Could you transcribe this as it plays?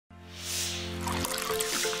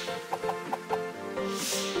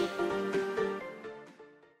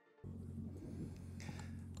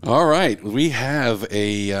All right, we have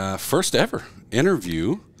a first ever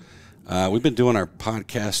interview. We've been doing our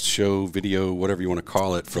podcast show, video, whatever you want to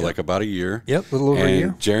call it, for like about a year. Yep, a little over a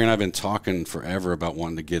year. Jerry and I have been talking forever about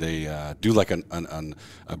wanting to get do like a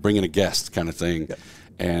bring in a guest kind of thing. Yep.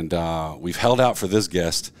 And we've held out for this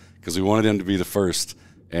guest because we wanted him to be the first.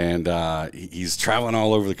 And he's traveling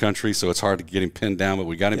all over the country, so it's hard to get him pinned down, but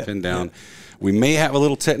we got him pinned down. Yep. We may have a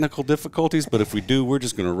little technical difficulties, but if we do, we're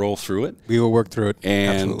just going to roll through it. We will work through it.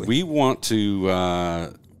 And Absolutely. we want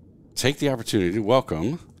to take the opportunity to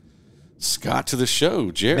welcome Scott to the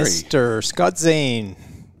show. Jerry. Mr. Scott Zane.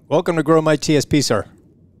 Welcome to Grow My TSP, sir.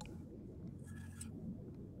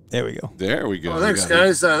 There we go. There we go. Oh, thanks,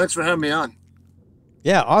 guys. Thanks for having me on.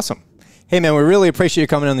 Yeah, awesome. Hey, man, we really appreciate you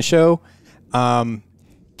coming on the show. Can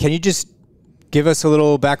you just give us a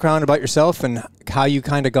little background about yourself and how you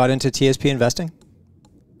kind of got into TSP investing?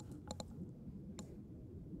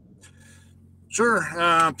 Sure.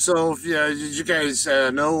 So, yeah, as you guys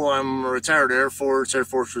know, I'm a retired Air Force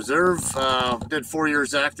Reserve. Did 4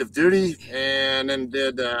 years active duty and then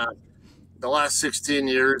did the last 16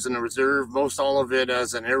 years in the reserve, most all of it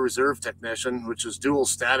as an Air Reserve technician, which is dual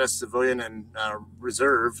status, civilian and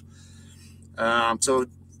reserve. So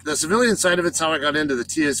the civilian side of it's how I got into the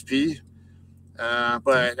TSP.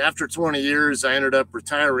 But after 20 years, I ended up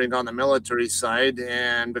retiring on the military side.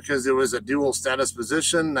 And because it was a dual status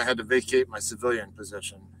position, I had to vacate my civilian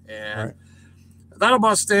position. And I thought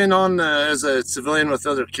about staying on as a civilian with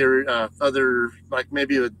other like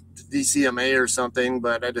maybe a DCMA or something,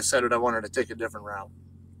 but I decided I wanted to take a different route.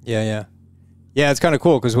 Yeah. It's kind of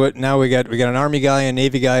cool because now we got an Army guy, a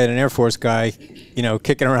Navy guy, and an Air Force guy,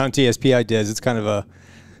 kicking around TSP ideas. It's kind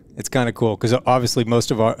of cool because obviously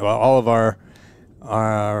all of our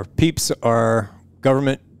peeps are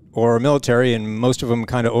government or military, and most of them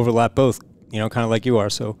kind of overlap both, kind of like you are.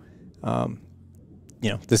 So,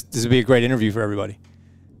 this would be a great interview for everybody.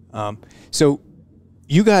 So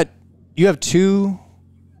you have two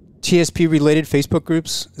TSP related Facebook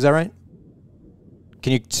groups. Is that right?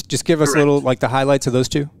 Can you just give us Correct. a little, like the highlights of those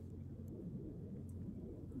two?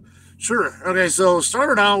 Sure. Okay. So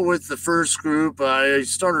started out with the first group. I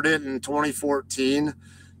started it in 2014.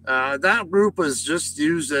 That group was just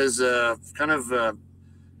used as a kind of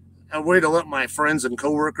a way to let my friends and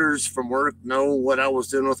coworkers from work know what I was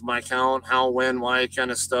doing with my account, how, when, why kind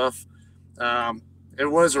of stuff. It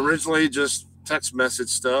was originally just text message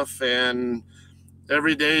stuff, and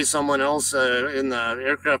every day someone else in the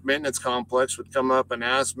aircraft maintenance complex would come up and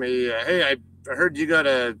ask me, hey, I heard you got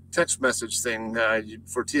a text message thing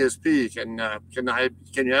for TSP.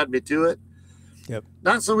 Can you add me to it? Yep.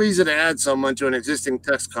 Not so easy to add someone to an existing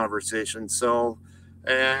text conversation. So,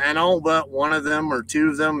 and all but one of them or two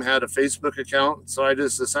of them had a Facebook account. So I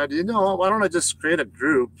just decided, why don't I just create a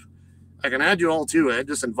group? I can add you all to it,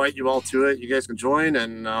 just invite you all to it. You guys can join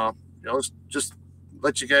and, just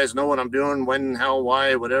let you guys know what I'm doing, when, how,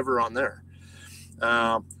 why, whatever on there.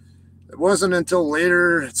 It wasn't until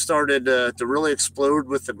later it started to really explode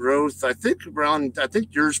with the growth. I think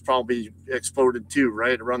yours probably exploded too,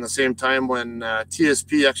 right? Around the same time when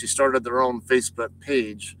TSP actually started their own Facebook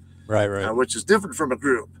page. Right. Which is different from a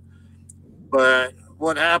group. But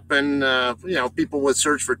what happened, people would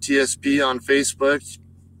search for TSP on Facebook,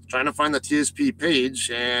 trying to find the TSP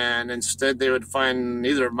page, and instead they would find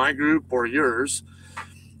either my group or yours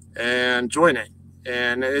and join it.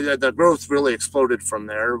 And the growth really exploded from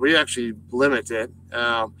there. We actually limit it.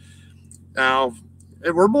 Now,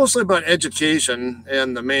 we're mostly about education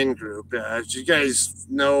in the main group. As you guys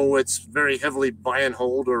know, it's very heavily buy and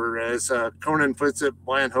hold, or as Conan puts it,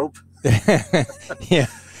 buy and hope. Yeah.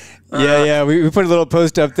 We put a little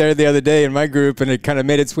post up there the other day in my group, and it kind of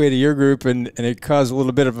made its way to your group, and it caused a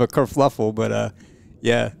little bit of a kerfluffle. But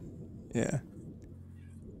yeah.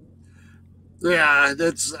 Yeah,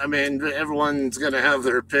 everyone's going to have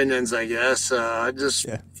their opinions, I guess. I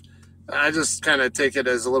just kind of take it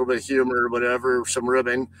as a little bit of humor or whatever, some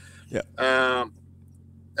ribbing. Yeah.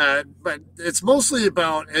 But it's mostly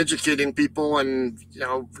about educating people, and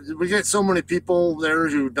we get so many people there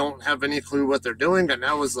who don't have any clue what they're doing, and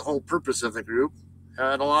that was the whole purpose of the group.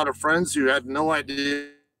 I had a lot of friends who had no idea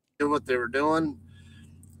what they were doing.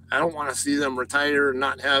 I don't want to see them retire and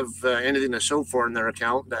not have anything to show for in their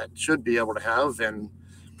account that should be able to have, and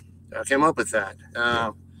I came up with that.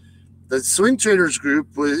 The Swing Traders group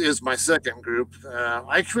is my second group.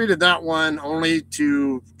 I created that one only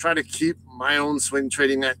to try to keep my own swing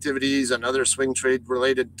trading activities and other swing trade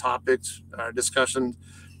related topics, discussion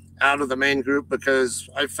out of the main group, because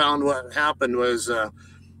I found what happened was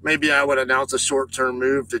maybe I would announce a short-term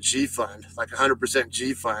move to G Fund, like 100%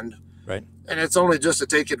 G Fund. Right. And it's only just to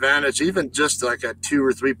take advantage, even just like a 2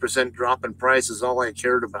 or 3% drop in price is all I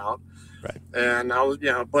cared about. Right. And I was,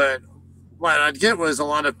 but what I'd get was a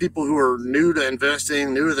lot of people who are new to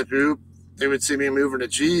investing, new to the group. They would see me moving to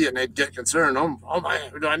G, and they'd get concerned.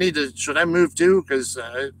 Should I move too? Because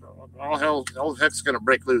all heck's going to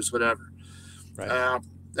break loose, whatever. Right.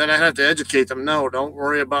 Then I have to educate them. No, don't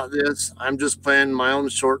worry about this. I'm just playing my own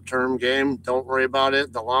short-term game. Don't worry about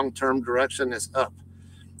it. The long-term direction is up.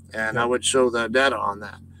 And I would show the data on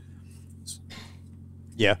that.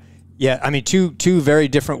 Yeah. Yeah. I mean, two very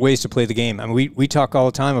different ways to play the game. I mean, we talk all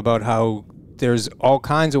the time about how there's all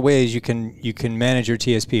kinds of ways you can manage your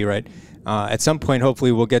TSP, right? At some point,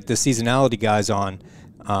 hopefully, we'll get the seasonality guys on,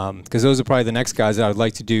 because those are probably the next guys that I would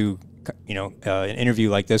like to do, an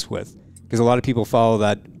interview like this with, because a lot of people follow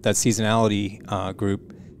that seasonality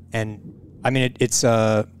group, and I mean, it's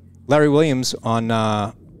Larry Williams on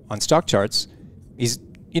Stock Charts. He's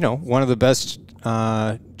one of the best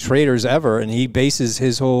traders ever, and he bases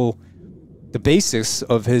the basis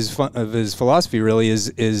of his philosophy really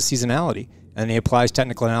is seasonality. And he applies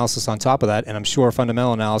technical analysis on top of that, and I'm sure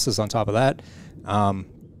fundamental analysis on top of that.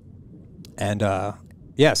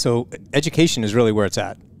 So education is really where it's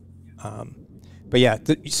at. But yeah,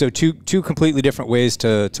 so two completely different ways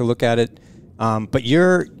to look at it. But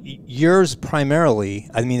yours primarily,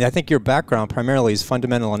 I mean, I think your background primarily is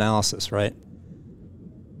fundamental analysis, right?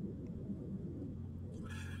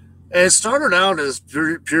 It started out as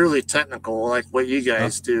purely technical, like what you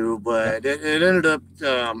guys do, but it ended up...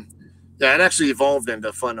 it actually evolved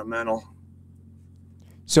into fundamental.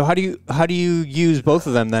 So how do you use both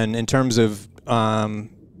of them then in terms of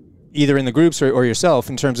either in the groups or yourself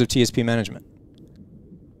in terms of TSP management?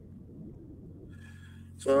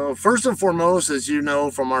 So first and foremost, as you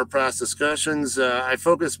know from our past discussions, I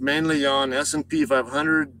focus mainly on S&P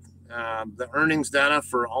 500, the earnings data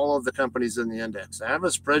for all of the companies in the index. I have a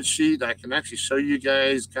spreadsheet I can actually show you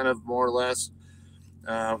guys kind of more or less.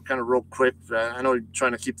 Kind of real quick. I know you're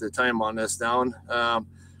trying to keep the time on this down.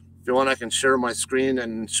 If you want, I can share my screen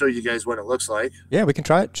and show you guys what it looks like. Yeah, we can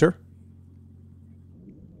try it. Sure.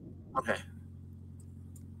 Okay.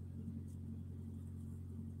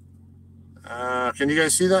 Can you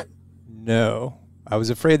guys see that? No. I was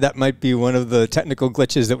afraid that might be one of the technical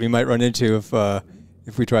glitches that we might run into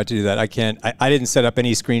if we tried to do that. I can't. I didn't set up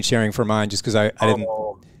any screen sharing for mine just because I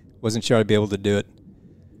wasn't sure I'd be able to do it.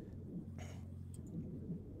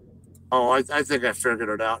 Oh, I think I figured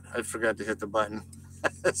it out. I forgot to hit the button.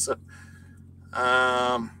 So,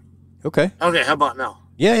 okay. Okay, how about now?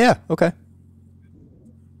 Yeah, okay.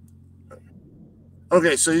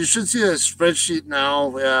 Okay, so you should see a spreadsheet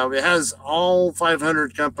now. It has all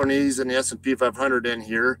 500 companies in the S&P 500 in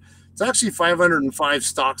here. It's actually 505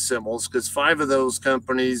 stock symbols because 5 of those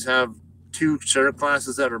companies have 2 share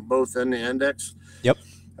classes that are both in the index. Yep.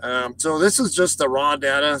 So this is just the raw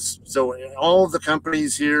data. So all of the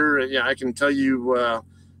companies here, I can tell you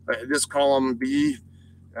this column B,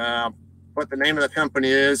 what the name of the company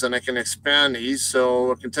is, and I can expand these.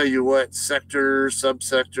 So I can tell you what sector,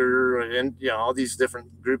 subsector, and all these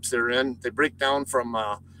different groups they're in. They break down from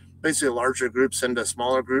basically larger groups into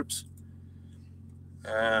smaller groups.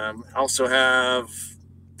 Also have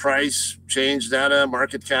price change data,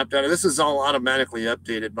 market cap data. This is all automatically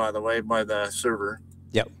updated, by the way, by the server.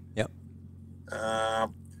 Yep.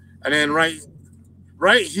 And then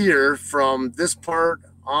right here from this part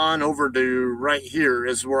on over to right here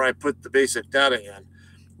is where I put the basic data in.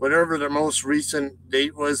 Whatever the most recent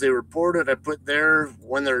date was they reported, I put there.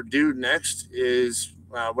 When they're due next is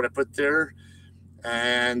what I put there.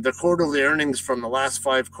 And the quarterly earnings from the last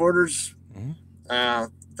 5 quarters. Mm-hmm.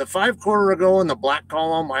 The 5 quarter ago in the black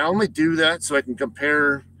column, I only do that so I can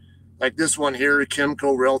compare. Like this one here,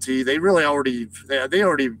 Kimco Realty, they already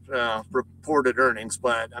reported earnings,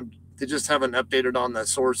 but they just haven't updated on the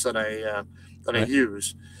source that I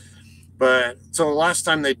use. But so last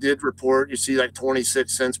time they did report, you see like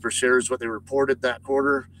 26 cents per share is what they reported that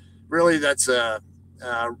quarter. Really, that's a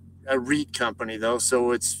REIT company though, so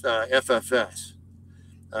it's FFS.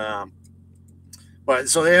 But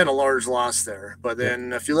so they had a large loss there. But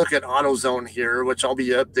then if you look at AutoZone here, which I'll be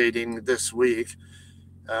updating this week.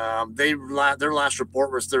 Their last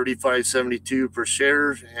report was $35.72 per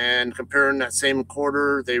share, and comparing that same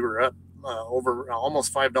quarter, they were up over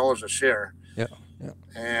almost $5 a share. Yeah.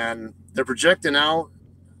 And they're projecting out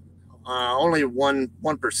only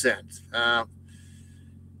 1%.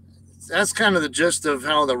 That's kind of the gist of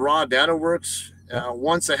how the raw data works.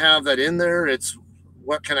 Once I have that in there, it's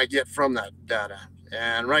what can I get from that data,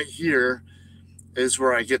 and right here is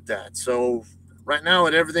where I get that. So right now,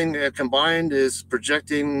 at everything combined, is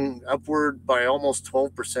projecting upward by almost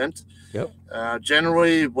 12%. Yep.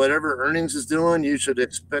 Generally, whatever earnings is doing, you should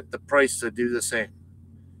expect the price to do the same.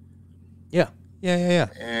 Yeah.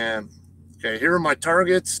 And okay, here are my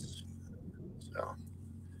targets. So,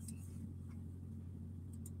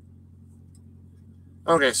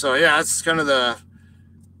 okay, so yeah, that's kind of the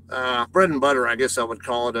bread and butter, I guess I would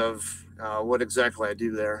call it, of what exactly I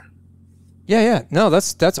do there. Yeah. No,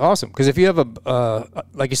 that's awesome. Because if you have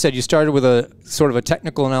like you said, you started with a sort of a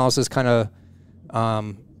technical analysis kind of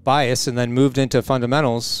bias, and then moved into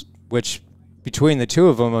fundamentals, which between the two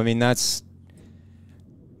of them, I mean, that's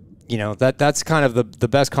kind of the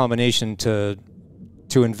best combination to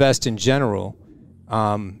invest in general.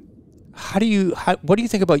 What do you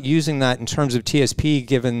think about using that in terms of TSP,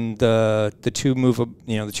 given the two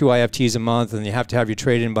the two IFTs a month, and you have to have your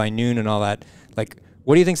trade in by noon and all that? Like,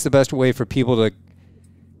 what do you think is the best way for people to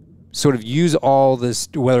sort of use all this,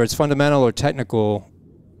 whether it's fundamental or technical,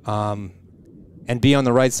 and be on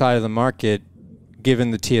the right side of the market, given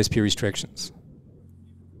the TSP restrictions?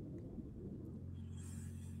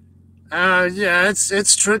 Yeah,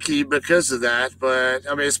 it's tricky because of that, but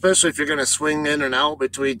I mean, especially if you're going to swing in and out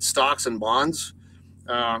between stocks and bonds,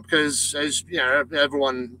 because as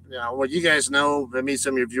everyone, what you guys know, I mean,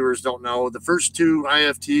 some of your viewers don't know, the first two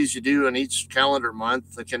IFTs you do in each calendar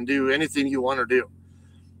month, that can do anything you want to do.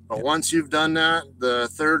 But once you've done that, the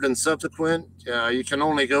third and subsequent, you can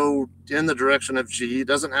only go in the direction of G. It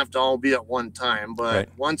doesn't have to all be at one time, but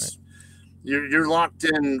once you're locked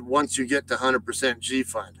in, once you get to 100% G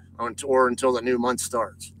fund, or until the new month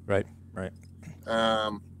starts. Right.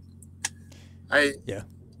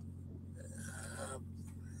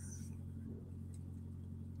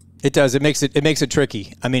 It does. It makes it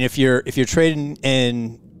tricky. I mean, if you're trading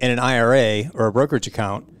in an IRA or a brokerage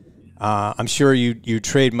account, I'm sure you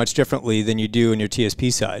trade much differently than you do in your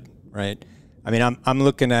TSP side, right? I mean, I'm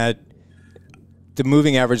looking at the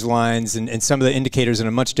moving average lines and some of the indicators in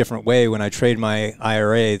a much different way when I trade my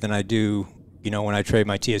IRA than I do, when I trade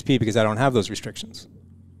my TSP, because I don't have those restrictions.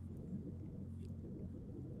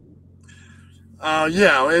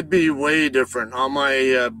 Yeah, it'd be way different. On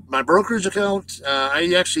my brokerage account,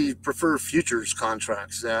 I actually prefer futures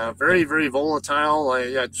contracts. Very, very volatile.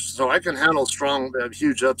 So I can handle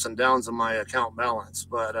huge ups and downs in my account balance.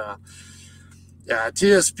 But yeah,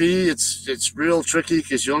 TSP, it's real tricky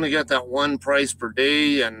because you only get that one price per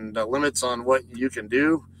day and limits on what you can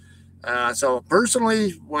do. So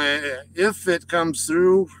personally, if it comes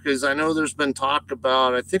through, because I know there's been talk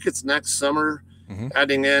about, I think it's next summer,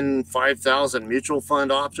 adding in 5,000 mutual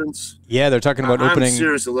fund options. Yeah, they're talking about opening. I'm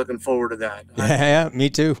seriously looking forward to that. Yeah, me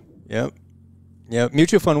too. Yep.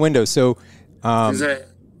 Mutual fund window. So, good.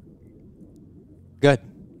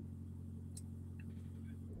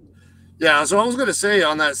 Yeah, so I was going to say,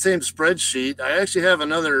 on that same spreadsheet, I actually have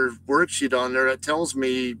another worksheet on there that tells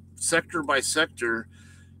me sector by sector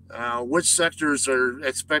which sectors are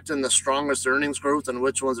expecting the strongest earnings growth and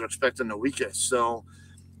which ones are expecting the weakest. So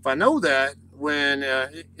if I know that,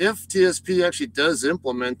 if TSP actually does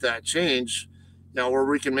implement that change, where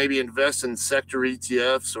we can maybe invest in sector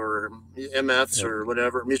ETFs or MFs or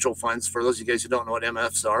whatever, mutual funds, for those of you guys who don't know what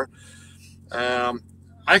MFs are,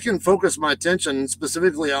 I can focus my attention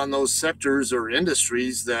specifically on those sectors or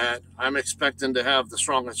industries that I'm expecting to have the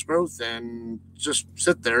strongest growth, and just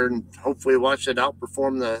sit there and hopefully watch it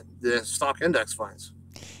outperform the stock index funds.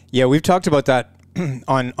 Yeah, we've talked about that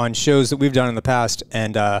on shows that we've done in the past,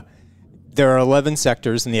 and there are 11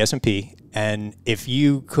 sectors in the S&P, and if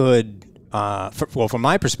you could, from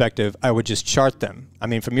my perspective, I would just chart them. I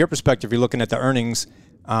mean, from your perspective, you're looking at the earnings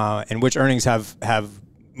and which earnings have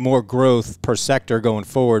more growth per sector going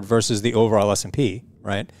forward versus the overall S&P,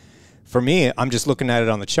 right? For me, I'm just looking at it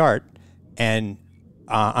on the chart, and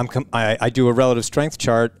I do a relative strength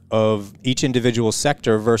chart of each individual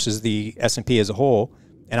sector versus the S&P as a whole,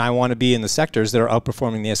 and I want to be in the sectors that are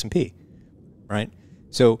outperforming the S&P, right?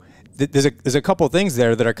 So there's a couple of things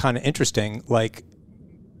there that are kind of interesting. Like,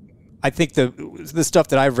 I think the stuff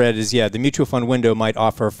that I've read is, the mutual fund window might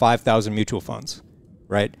offer 5,000 mutual funds,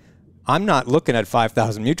 right? I'm not looking at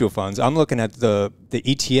 5,000 mutual funds. I'm looking at the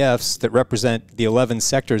ETFs that represent the 11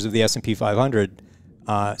 sectors of the S&P 500,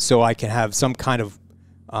 so I can have some kind of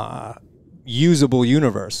usable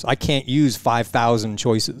universe. I can't use 5,000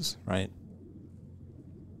 choices, right?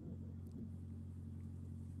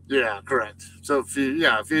 Yeah, correct. So if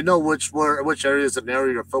you know which areas of an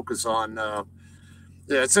area to focus on,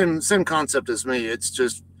 same concept as me. It's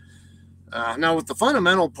just now with the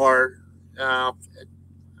fundamental part.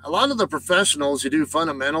 A lot of the professionals who do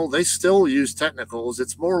fundamental, they still use technicals.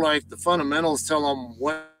 It's more like the fundamentals tell them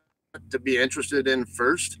what to be interested in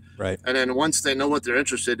first. Right. And then once they know what they're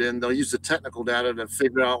interested in, they'll use the technical data to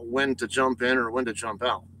figure out when to jump in or when to jump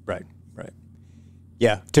out. Right. Right.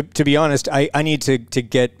 Yeah. To be honest, I need to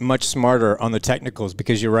get much smarter on the technicals,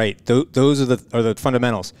 because you're right. Those are the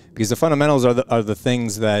fundamentals, because the fundamentals are the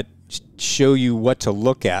things that show you what to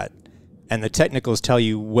look at, and the technicals tell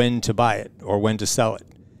you when to buy it or when to sell it.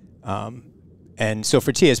 And so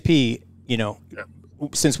for TSP,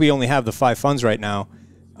 since we only have the 5 funds right now,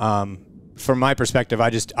 from my perspective, I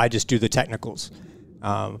just do the technicals.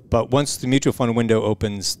 But once the mutual fund window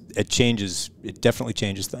opens, it definitely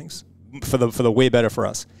changes things for the way better for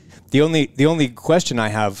us. The only question I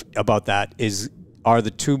have about that is, are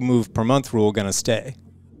the 2 move per month rule going to stay?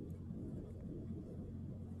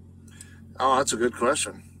 Oh, that's a good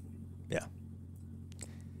question.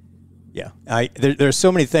 Yeah, there's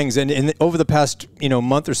so many things, and over the past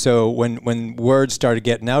month or so, when word started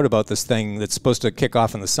getting out about this thing that's supposed to kick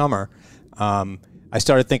off in the summer, I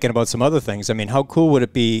started thinking about some other things. I mean, how cool would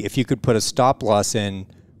it be if you could put a stop loss in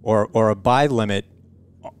or a buy limit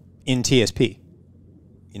in TSP?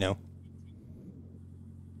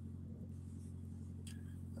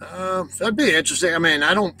 That'd be interesting. I mean,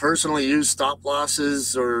 I don't personally use stop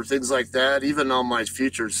losses or things like that, even on my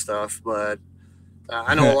futures stuff, but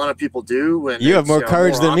I know a lot of people do. And you have more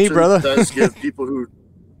courage than me, brother. It does give people who.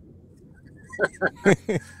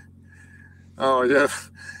 Oh yeah,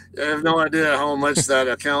 I have no idea how much that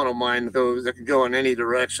account of mine goes. That could go in any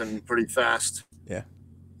direction pretty fast. Yeah.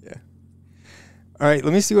 All right,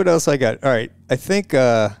 let me see what else I got. All right, I think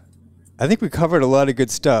we covered a lot of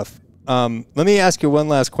good stuff. Let me ask you one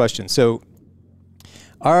last question. So,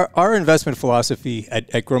 our investment philosophy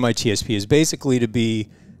at Grow My TSP is basically to be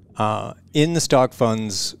in the stock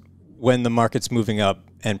funds when the market's moving up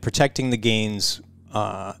and protecting the gains,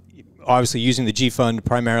 obviously using the G fund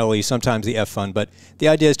primarily, sometimes the F fund, but the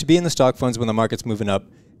idea is to be in the stock funds when the market's moving up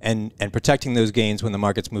and protecting those gains when the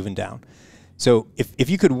market's moving down. So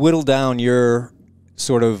if you could whittle down your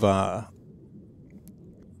sort of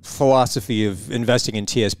philosophy of investing in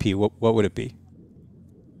TSP, what would it be?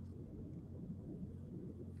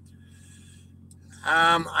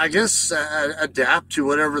 I guess adapt to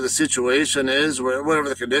whatever the situation is, whatever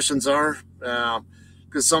the conditions are.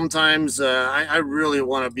 Because sometimes I really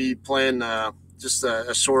want to be playing just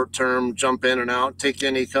a short-term jump in and out, take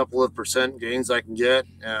any couple of % gains I can get,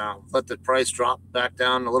 let the price drop back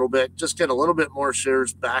down a little bit, just get a little bit more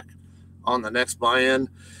shares back on the next buy-in.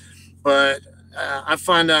 But I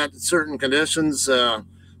find that certain conditions,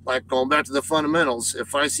 like going back to the fundamentals,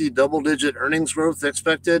 if I see double-digit earnings growth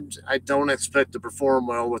expected, I don't expect to perform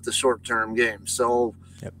well with the short-term game. So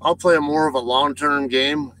I'll play a more of a long-term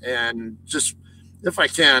game and just, if I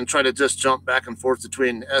can, try to just jump back and forth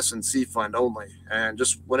between S and C fund only, and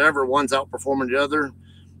just whatever one's outperforming the other.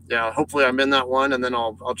 Yeah, hopefully I'm in that one, and then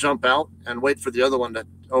I'll jump out and wait for the other one to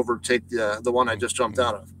overtake the one I just jumped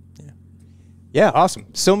out of. Yeah, awesome.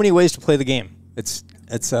 So many ways to play the game. It's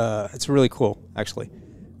really cool, actually.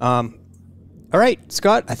 All right,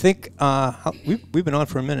 Scott, I think we've been on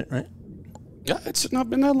for a minute, right? Yeah, it's not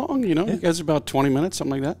been that long. You guys are about 20 minutes,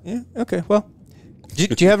 something like that. Yeah. Okay. Well, do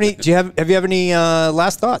you have any? Have you any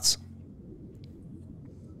last thoughts?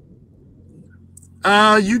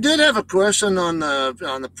 You did have a question on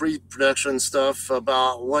the pre-production stuff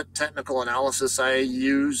about what technical analysis I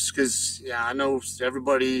use, because I know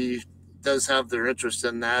everybody does have their interest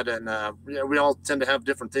in that, and we all tend to have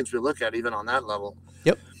different things we look at even on that level.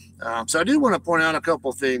 Yep. So I do want to point out a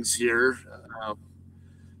couple things here.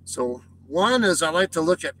 So one is I like to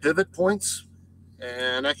look at pivot points,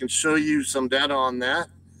 and I can show you some data on that.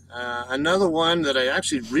 Another one that I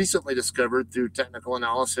actually recently discovered through technical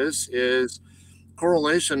analysis is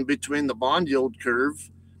correlation between the bond yield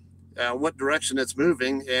curve, what direction it's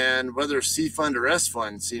moving, and whether C fund or S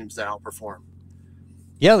fund seems to outperform.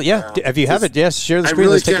 Yeah. If you have it, yes, share the screen.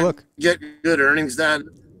 Really Let's take a look. Get good earnings data.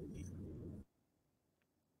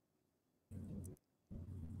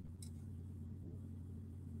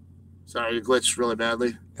 Sorry, you glitched really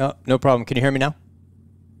badly. Oh, no problem. Can you hear me now?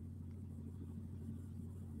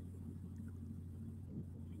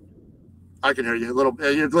 I can hear you a little.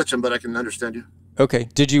 You're glitching, but I can understand you. Okay.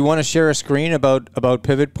 Did you want to share a screen about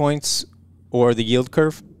pivot points or the yield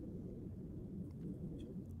curve?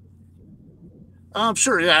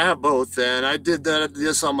 Sure. Yeah, I have both, and I did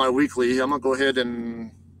this on my weekly. I'm gonna go ahead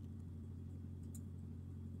and.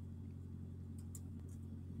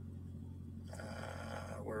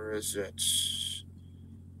 Where is it?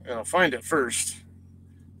 I'm gonna find it first.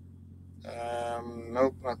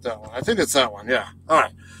 Nope, not that one. I think it's that one. Yeah. All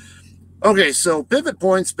right. Okay, so pivot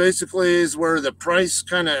points basically is where the price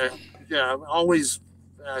kind of always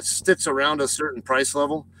sticks around a certain price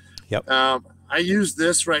level. Yep. I used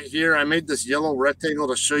this right here. I made this yellow rectangle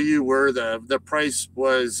to show you where the price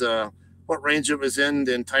was, what range it was in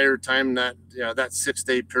the entire time that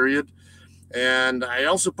 6-day period. And I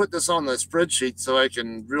also put this on the spreadsheet so I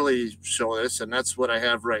can really show this, and that's what I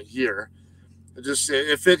have right here. Just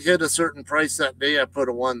if it hit a certain price that day, I put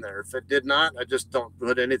a 1 there. If it did not, I just don't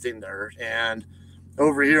put anything there. And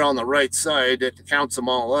over here on the right side, it counts them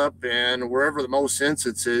all up, and wherever the most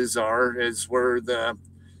instances are is where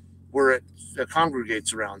it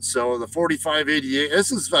congregates around. So the 4588.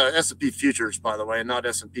 This is S&P futures, by the way, not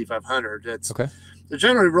S&P 500. It's okay. They're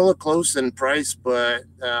generally really close in price, but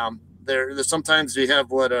there's sometimes you have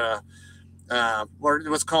what's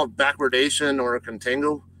called backwardation or a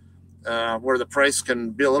contango, where the price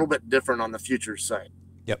can be a little bit different on the futures side.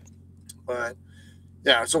 Yep. But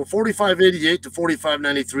yeah, so 4588 to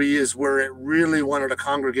 4593 is where it really wanted to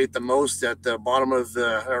congregate the most at the bottom of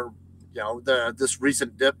this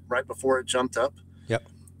recent dip right before it jumped up. Yep.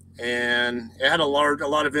 And it had a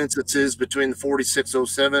lot of instances between the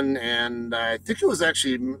 4607 and I think it was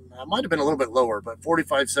actually, it might have been a little bit lower, but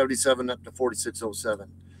 4577 up to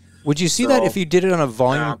 4607. Would you see that if you did it on a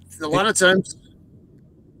volume? A lot of times,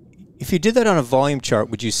 if you did that on a volume chart,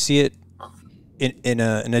 would you see it in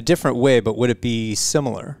a different way? But would it be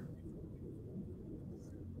similar?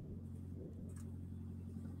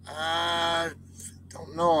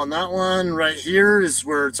 Don't know. On that one right here is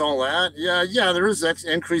where it's all at. Yeah, there is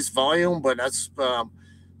increased volume, but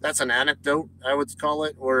that's an anecdote, I would call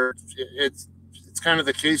it, where it's kind of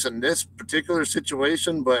the case in this particular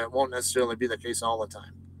situation, but it won't necessarily be the case all the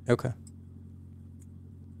time. Okay.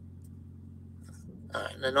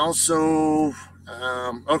 And also,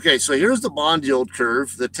 okay, so here's the bond yield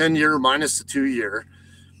curve, the 10-year minus the 2-year.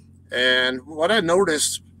 And what I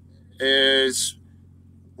noticed is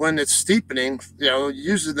when it's steepening,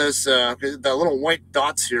 usually this, the little white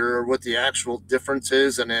dots here are what the actual difference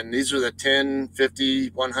is. And then these are the 10, 50,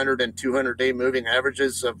 100, and 200-day moving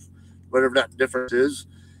averages of whatever that difference is.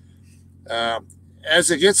 As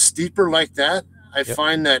it gets steeper like that, I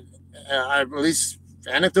find that, at least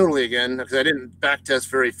anecdotally again, because I didn't back test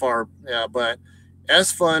very far, but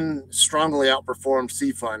S fund strongly outperformed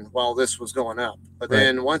C fund while this was going up. But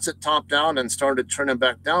then once it topped out and started trending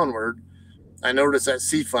back downward, I noticed that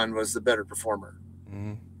C fund was the better performer.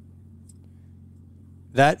 Mm-hmm.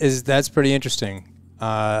 That's pretty interesting.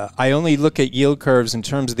 I only look at yield curves in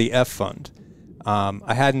terms of the F fund.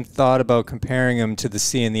 I hadn't thought about comparing them to the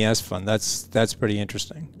C and the S fund. That's pretty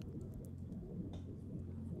interesting.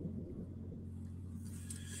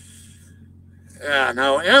 Yeah,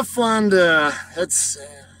 no, F fund, that's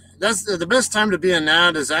the best time to be in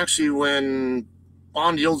that is actually when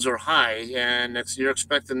bond yields are high and you're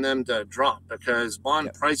expecting them to drop, because bond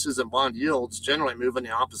prices and bond yields generally move in the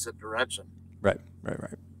opposite direction. Right.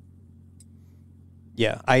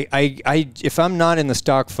 Yeah, I if I'm not in the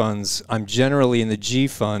stock funds, I'm generally in the G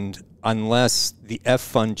fund unless the F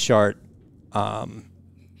fund chart can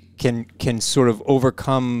sort of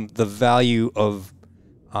overcome the value of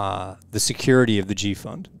the security of the G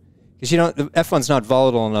fund, because the F fund's not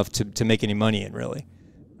volatile enough to make any money in, really.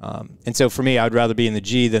 And so for me, I'd rather be in the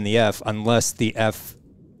G than the F, unless the F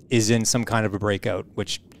is in some kind of a breakout,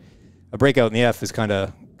 which a breakout in the F is kind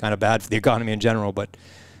of bad for the economy in general. But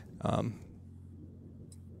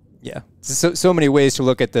yeah, so many ways to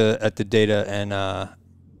look at the data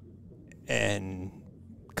and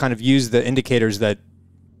kind of use the indicators that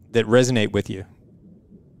resonate with you.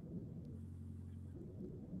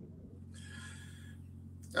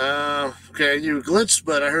 Okay, you glitched,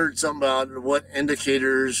 but I heard something about what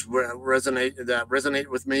indicators resonate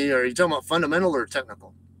with me. Are you talking about fundamental or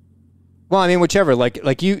technical? Well, I mean, whichever.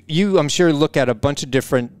 Like you, I'm sure look at a bunch of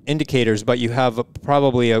different indicators, but you have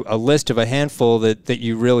probably a list of a handful that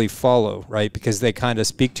you really follow, right? Because they kind of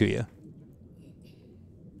speak to you.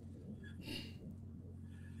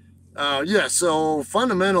 Yeah. So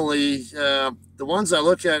fundamentally, the ones I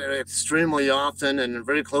look at extremely often and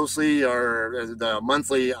very closely are the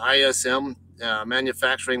monthly ISM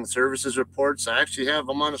manufacturing services reports. I actually have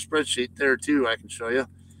them on a spreadsheet there too. I can show you.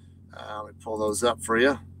 Let me pull those up for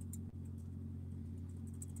you.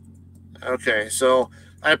 Okay, so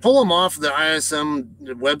I pull them off the ISM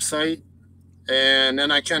website, and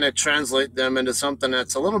then I kind of translate them into something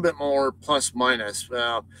that's a little bit more plus minus.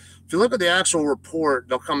 If you look at the actual report,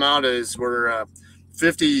 they'll come out as we're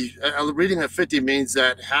 50. Reading at 50 means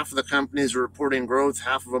that half of the companies are reporting growth,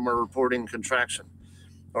 half of them are reporting contraction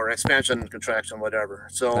or expansion, contraction, whatever.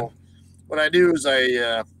 So what I do is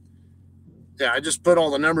I just put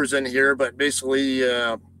all the numbers in here, but basically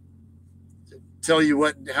tell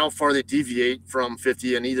you how far they deviate from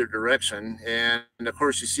 50 in either direction. And of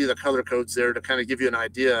course, you see the color codes there to kind of give you an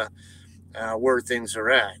idea where things are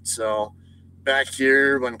at. So back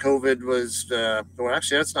here when COVID was, well,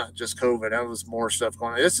 actually, that's not just COVID. That was more stuff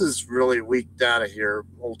going on. This is really weak data here,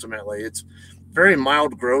 ultimately. It's very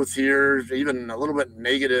mild growth here, even a little bit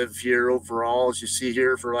negative here overall, as you see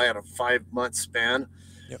here for like a 5-month span.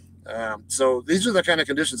 Yep. So these are the kind of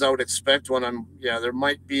conditions I would expect when there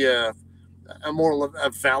might be a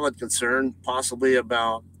valid concern possibly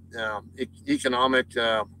about economic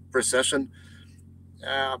recession.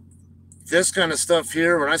 This kind of stuff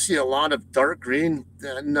here, when I see a lot of dark green,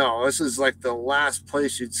 no, this is like the last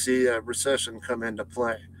place you'd see a recession come into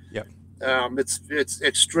play. Yep. It's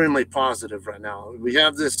extremely positive right now. We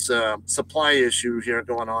have this supply issue here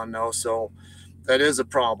going on now, so that is a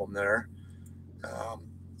problem there.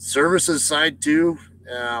 Services side too,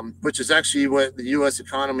 which is actually what the U.S.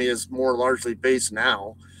 economy is more largely based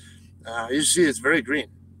now. You see, it's very green.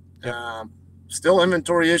 Yep. Still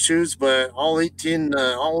inventory issues, but all 18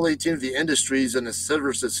 of the industries in the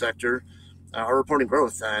services sector are reporting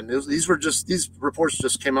growth, and these reports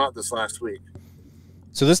just came out this last week.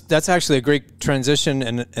 So that's actually a great transition,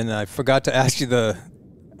 and I forgot to ask you the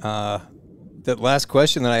last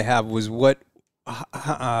question that I have was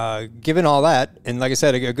given all that, and like I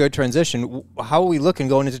said, a good transition. How are we looking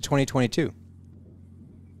going into 2022?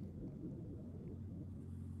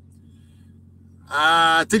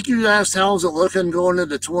 I think you asked how's it looking going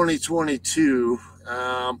into 2022.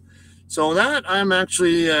 So that I'm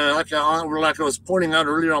actually like I was pointing out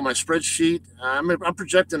earlier on my spreadsheet, I'm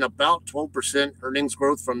projecting about 12% earnings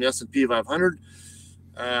growth from the S&P 500.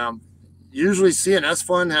 Usually CNS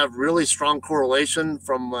fund have really strong correlation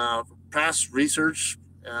from past research.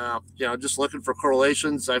 Just looking for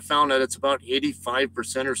correlations, I found that it's about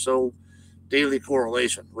 85% or so daily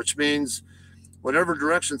correlation, which means whatever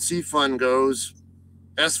direction C fund goes,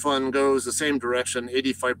 S fund goes the same direction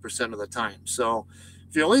 85% of the time. So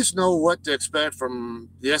if you at least know what to expect from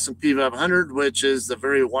the S&P 500, which is the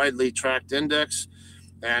very widely tracked index,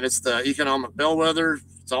 and it's the economic bellwether,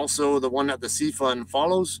 it's also the one that the C fund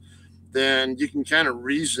follows, then you can kind of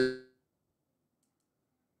reason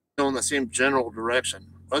in the same general direction.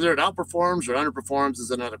 Whether it outperforms or underperforms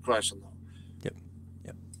is another question, though.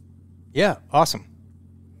 Yep. Yeah. Awesome.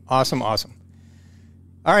 All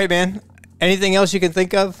right, man. Anything else you can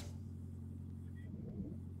think of?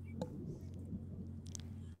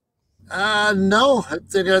 No, I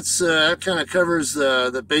think that kind of covers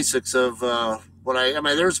the basics of what I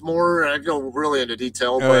mean, there's more. I go really into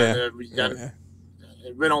detail, we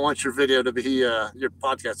don't want your video to be your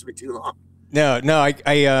podcast to be too long. No,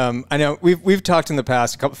 I know we've talked in the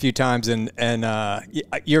past a few times, and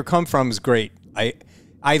your come from is great.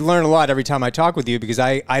 I learn a lot every time I talk with you because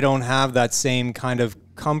I don't have that same kind of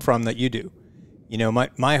come from that you do. You know,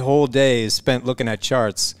 my whole day is spent looking at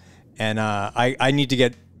charts, and I need to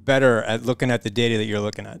get better at looking at the data that you're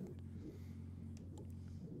looking at.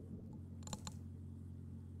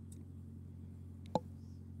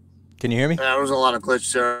 Can you hear me? There was a lot of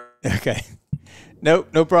glitch there. Okay. No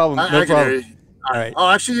problem. No problem. Hear you. All right. Oh,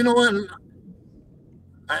 actually, you know what?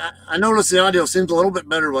 I noticed the audio seems a little bit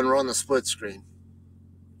better when we're on the split screen.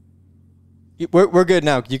 We're good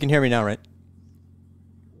now. You can hear me now, right?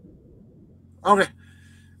 Okay.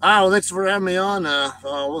 Well, thanks for having me on.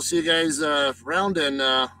 We'll see you guys around, and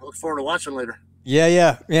look forward to watching later.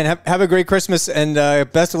 Yeah. And have a great Christmas, and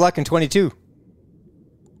best of luck in 22.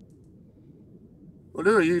 Will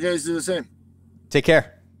do. You guys do the same. Take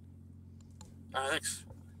care. Thanks.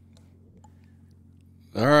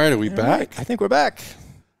 All right, are we back? Right. I think we're back.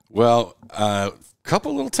 Well,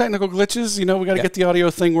 couple little technical glitches. You know, we got to get the audio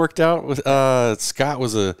thing worked out. With Scott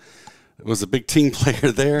was a big team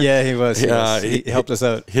player there. Yeah, he was. He helped us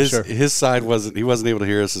out. His side wasn't able to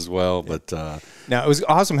hear us as well. But now it was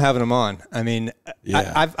awesome having him on. I mean,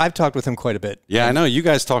 I've talked with him quite a bit. Yeah, I know you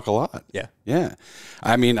guys talk a lot. Yeah.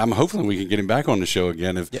 I mean, I'm hoping we can get him back on the show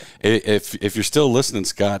again. If you're still listening,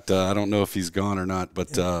 Scott, I don't know if he's gone or not,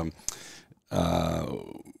 but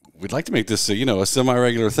we'd like to make this a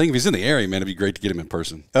semi-regular thing. If he's in the area, man, it'd be great to get him in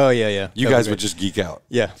person. Oh yeah. You guys would just geek out.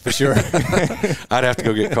 Yeah, for sure. I'd have to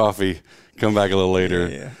go get coffee, come back a little later.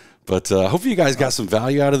 Yeah. But hopefully you guys got some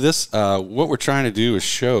value out of this. What we're trying to do is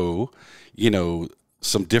show,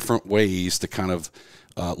 some different ways to kind of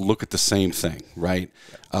look at the same thing, right?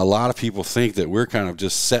 A lot of people think that we're kind of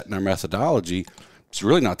just setting our methodology. It's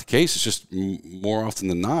really not the case. It's just more often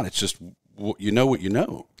than not, it's just you know what you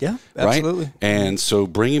know. Yeah, absolutely. Right? And so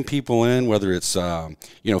bringing people in, whether it's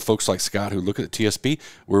folks like Scott who look at the TSP,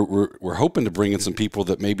 we're hoping to bring in some people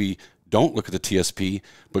that maybe don't look at the TSP,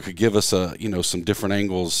 but could give us a, some different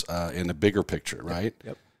angles in a bigger picture, right?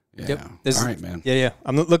 Yep. Yeah. Yep. All right, man. Yeah.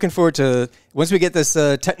 I'm looking forward to, once we get this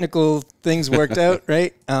technical things worked out,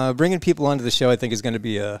 right? Bringing people onto the show, I think, is going to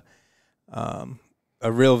be a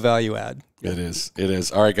real value add. It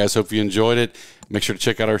is. All right, guys. Hope you enjoyed it. Make sure to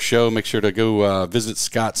check out our show. Make sure to go visit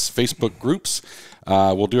Scott's Facebook groups.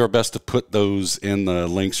 We'll do our best to put those in the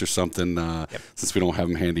links or something since we don't have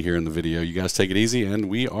them handy here in the video. You guys take it easy, and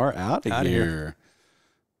we are out of here.